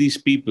many of these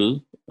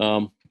people,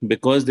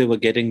 because they were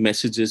getting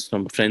messages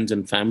from friends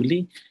and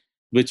family,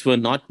 which were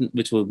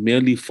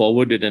merely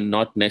forwarded and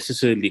not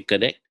necessarily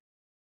correct,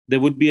 there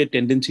would be a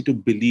tendency to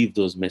believe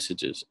those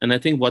messages. And I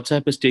think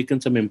WhatsApp has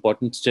taken some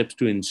important steps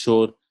to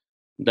ensure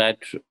that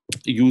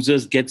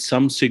users get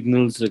some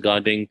signals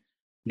regarding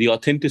the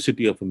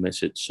authenticity of a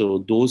message.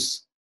 So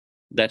those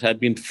that have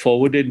been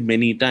forwarded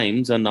many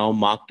times are now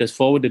marked as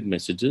forwarded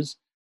messages.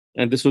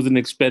 And this was an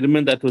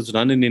experiment that was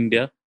run in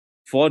India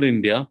for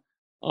India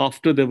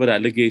after there were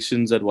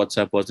allegations that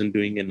WhatsApp wasn't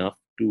doing enough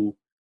to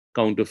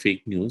counter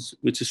fake news,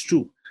 which is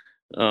true.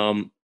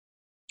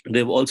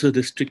 They've also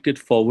restricted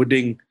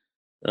forwarding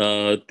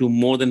to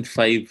more than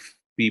 5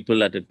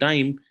 people at a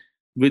time,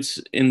 which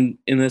in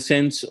a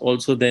sense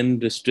also then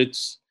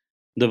restricts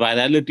the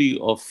virality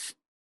of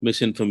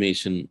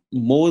misinformation.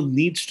 More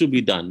needs to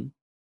be done.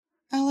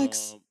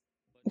 Alex,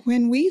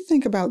 when we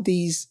think about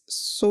these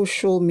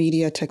social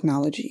media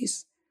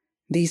technologies,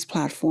 these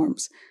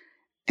platforms,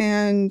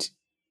 and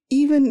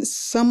even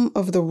some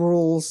of the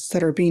rules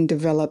that are being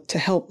developed to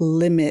help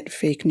limit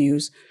fake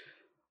news,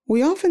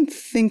 we often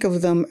think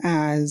of them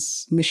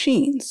as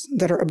machines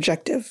that are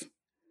objective.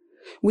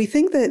 We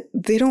think that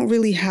they don't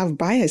really have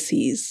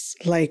biases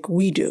like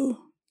we do.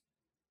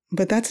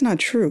 But that's not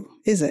true,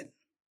 is it?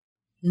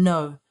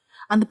 No.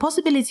 And the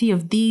possibility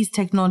of these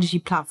technology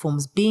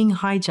platforms being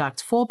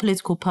hijacked for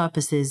political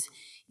purposes,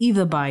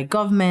 either by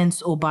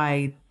governments or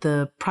by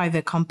the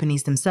private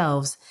companies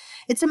themselves,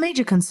 it's a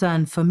major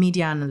concern for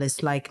media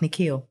analysts like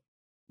Nikhil.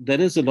 There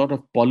is a lot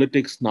of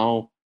politics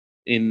now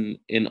in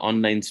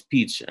online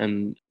speech,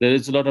 and there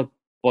is a lot of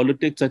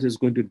politics that is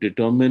going to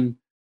determine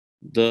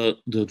the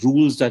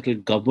rules that will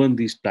govern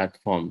these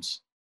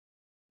platforms.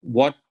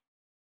 What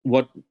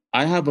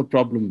I have a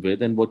problem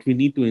with, and what we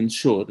need to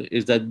ensure,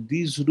 is that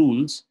these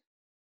rules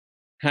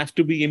have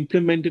to be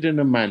implemented in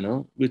a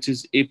manner which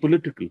is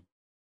apolitical,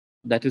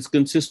 that is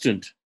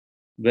consistent,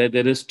 where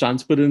there is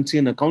transparency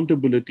and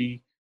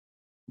accountability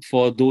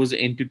for those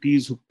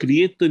entities who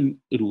create the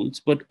rules,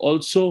 but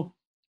also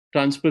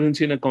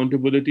transparency and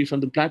accountability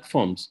from the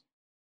platforms.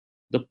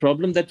 The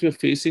problem that we're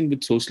facing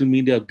with social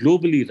media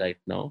globally right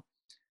now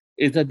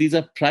is that these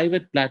are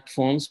private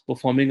platforms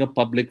performing a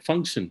public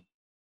function.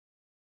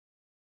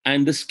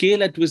 And the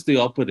scale at which they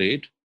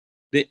operate,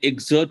 they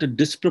exert a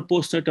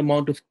disproportionate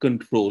amount of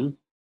control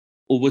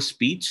over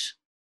speech,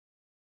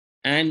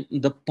 and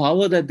the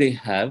power that they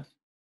have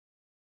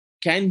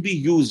can be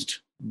used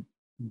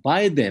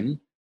by them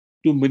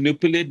to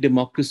manipulate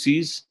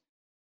democracies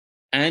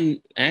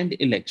and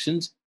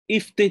elections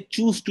if they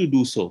choose to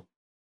do so.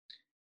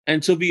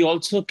 And so we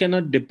also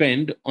cannot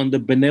depend on the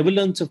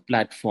benevolence of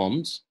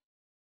platforms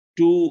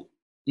to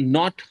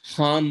not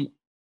harm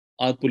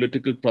our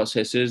political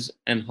processes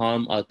and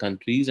harm our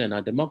countries and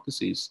our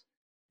democracies.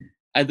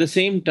 At the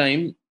same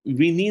time,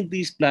 we need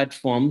these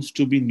platforms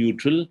to be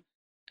neutral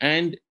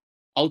and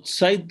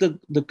outside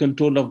the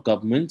control of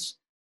governments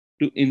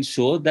to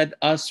ensure that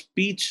our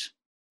speech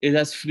is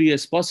as free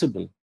as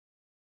possible.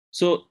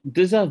 So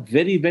these are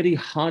very, very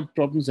hard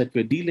problems that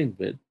we're dealing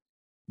with,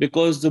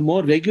 because the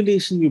more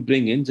regulation you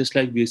bring in, just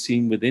like we're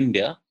seeing with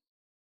India,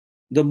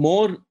 the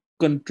more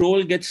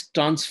control gets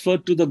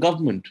transferred to the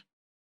government.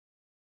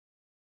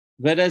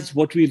 Whereas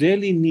what we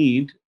really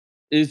need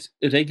is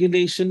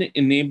regulation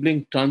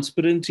enabling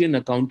transparency and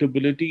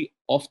accountability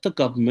of the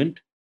government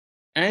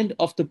and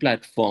of the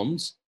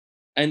platforms,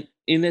 and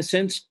in a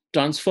sense,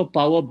 transfer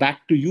power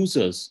back to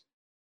users,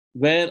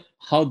 where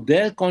how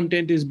their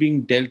content is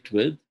being dealt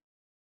with,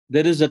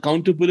 there is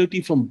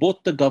accountability from both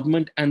the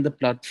government and the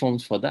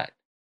platforms for that.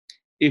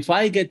 If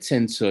I get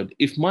censored,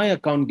 if my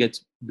account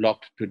gets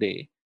blocked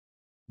today,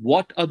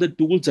 what are the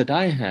tools that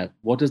I have?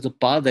 What is the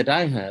power that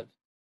I have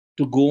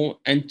to go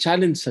and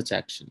challenge such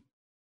action?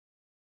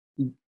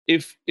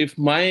 If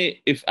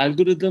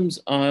algorithms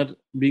are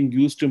being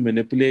used to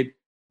manipulate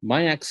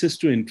my access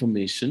to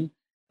information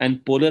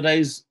and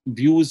polarize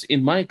views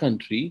in my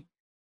country,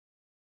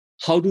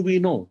 how do we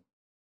know?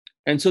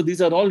 And so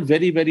these are all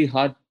very, very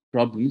hard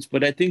problems,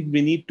 but I think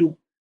we need to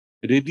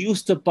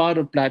reduce the power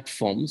of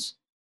platforms.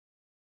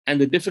 And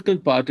the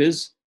difficult part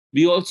is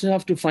we also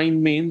have to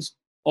find means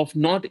of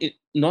not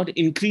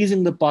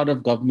increasing the power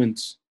of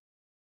governments,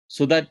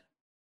 so that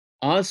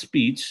our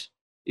speech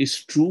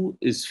is true,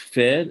 is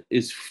fair,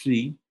 is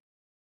free,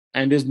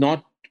 and is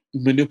not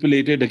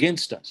manipulated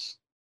against us.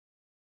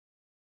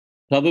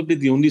 Probably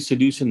the only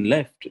solution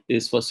left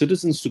is for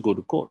citizens to go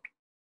to court,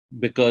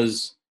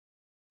 because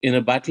in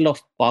a battle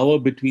of power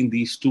between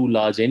these two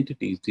large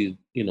entities, these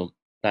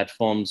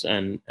platforms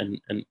and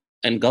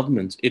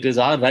governments, it is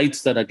our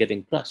rights that are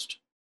getting crushed.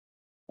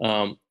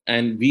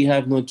 And we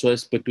have no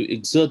choice but to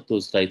exert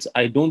those rights.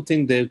 I don't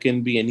think there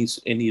can be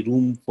any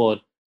room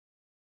for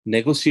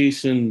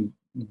negotiation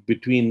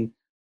between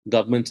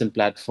governments and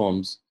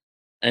platforms,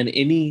 and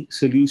any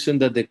solution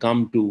that they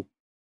come to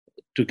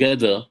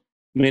together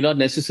may not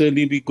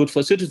necessarily be good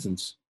for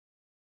citizens,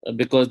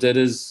 because there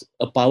is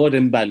a power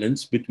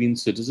imbalance between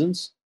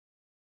citizens,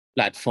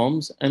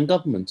 platforms, and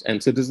governments,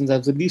 and citizens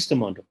have the least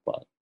amount of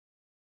power.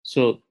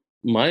 So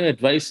my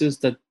advice is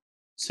that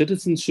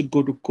citizens should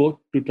go to court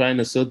to try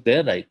and assert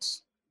their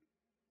rights.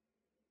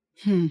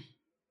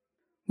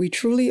 We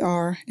truly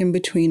are in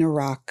between a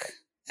rock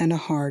and a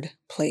hard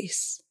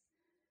place.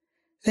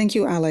 Thank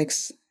you,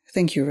 Alex.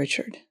 Thank you,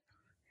 Richard.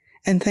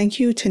 And thank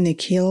you to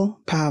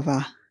Nikhil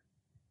Pava,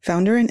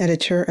 founder and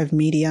editor of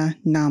Media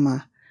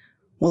Nama.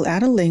 We'll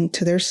add a link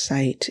to their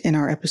site in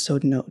our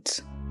episode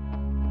notes.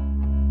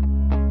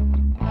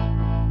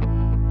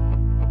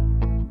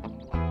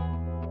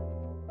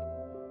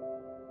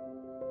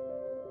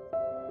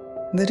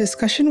 The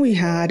discussion we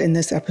had in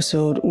this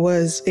episode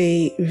was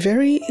a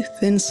very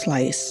thin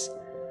slice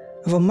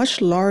of a much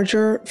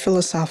larger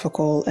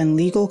philosophical and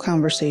legal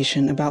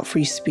conversation about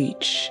free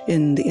speech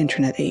in the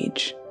internet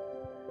age.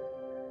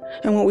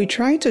 And what we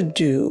tried to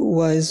do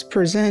was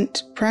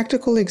present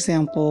practical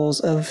examples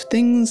of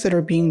things that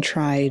are being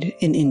tried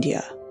in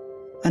India,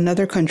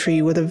 another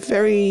country with a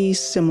very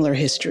similar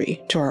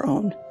history to our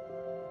own.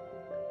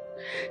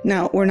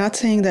 Now, we're not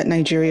saying that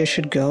Nigeria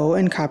should go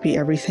and copy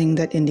everything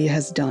that India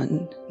has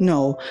done.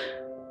 No,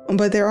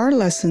 but there are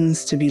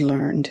lessons to be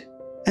learned.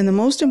 And the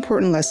most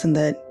important lesson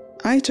that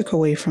I took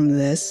away from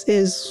this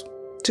is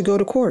to go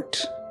to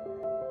court.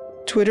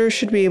 Twitter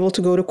should be able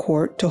to go to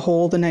court to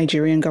hold the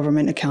Nigerian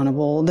government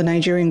accountable. The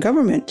Nigerian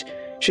government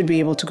should be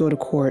able to go to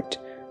court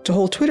to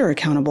hold Twitter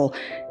accountable.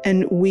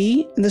 And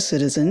we, the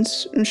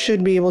citizens,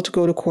 should be able to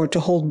go to court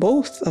to hold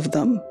both of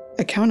them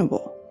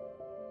accountable.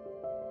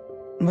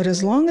 But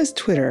as long as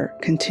Twitter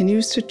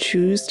continues to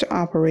choose to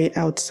operate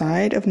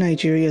outside of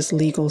Nigeria's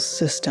legal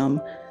system,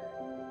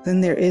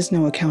 then there is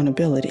no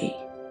accountability.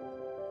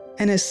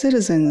 And as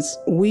citizens,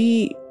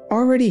 we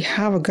already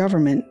have a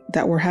government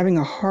that we're having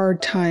a hard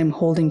time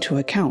holding to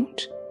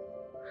account.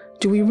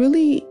 Do we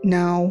really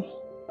now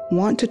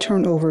want to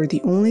turn over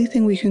the only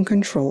thing we can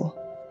control,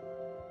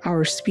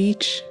 our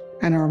speech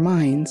and our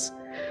minds,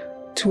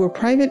 to a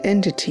private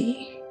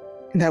entity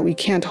that we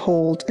can't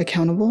hold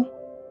accountable?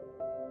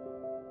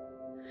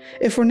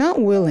 If we're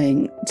not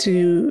willing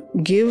to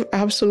give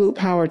absolute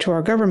power to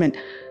our government,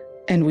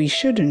 and we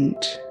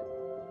shouldn't,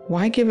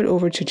 why give it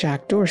over to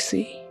Jack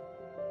Dorsey?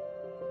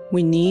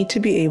 We need to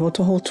be able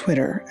to hold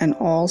Twitter and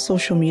all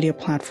social media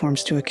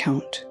platforms to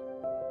account.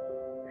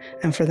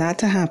 And for that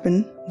to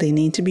happen, they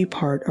need to be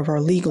part of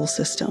our legal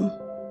system.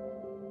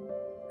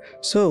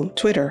 So,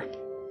 Twitter,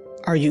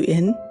 are you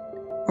in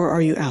or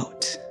are you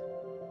out?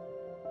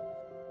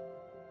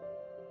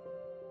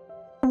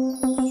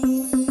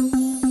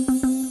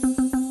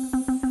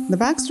 The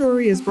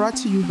Backstory is brought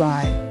to you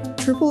by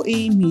Triple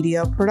E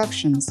Media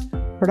Productions.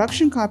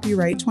 Production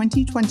copyright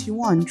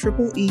 2021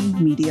 Triple E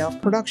Media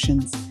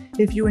Productions.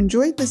 If you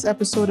enjoyed this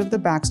episode of The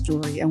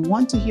Backstory and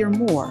want to hear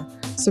more,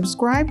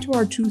 Subscribe to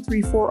our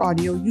 234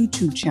 Audio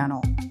YouTube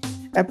channel.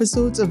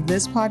 Episodes of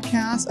this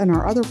podcast and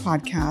our other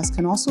podcasts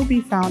can also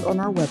be found on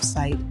our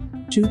website,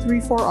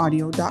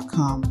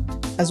 234audio.com,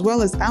 as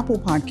well as Apple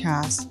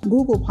Podcasts,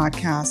 Google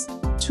Podcasts,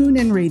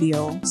 TuneIn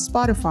Radio,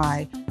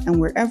 Spotify, and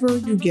wherever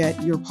you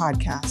get your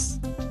podcasts.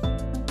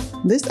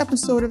 This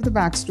episode of The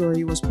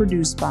Backstory was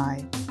produced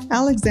by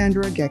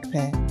Alexandra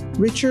Gekpe,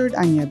 Richard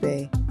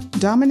Anyabe,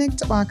 Dominic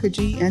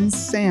Tabakaji, and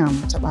Sam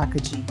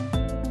Tabakaji.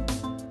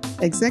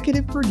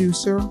 Executive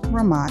producer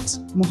Ramat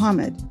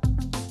Muhammad.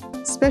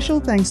 Special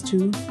thanks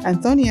to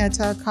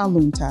Antonietta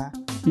Kalunta,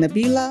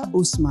 Nabila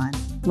Usman,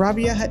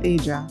 Rabia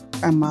Hadeja,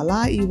 and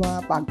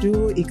Malaiwa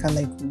Bagdu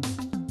Ikaleku.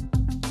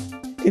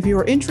 If you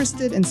are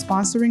interested in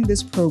sponsoring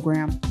this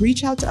program,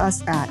 reach out to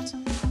us at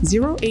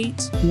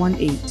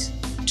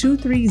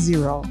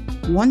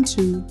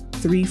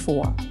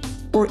 0818-230-1234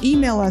 or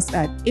email us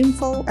at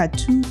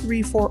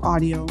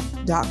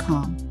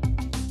info@234audio.com.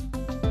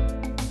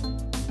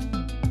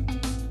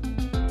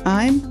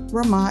 I'm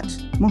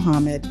Ramat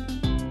Mohammed.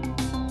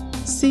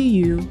 See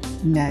you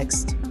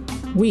next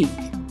week.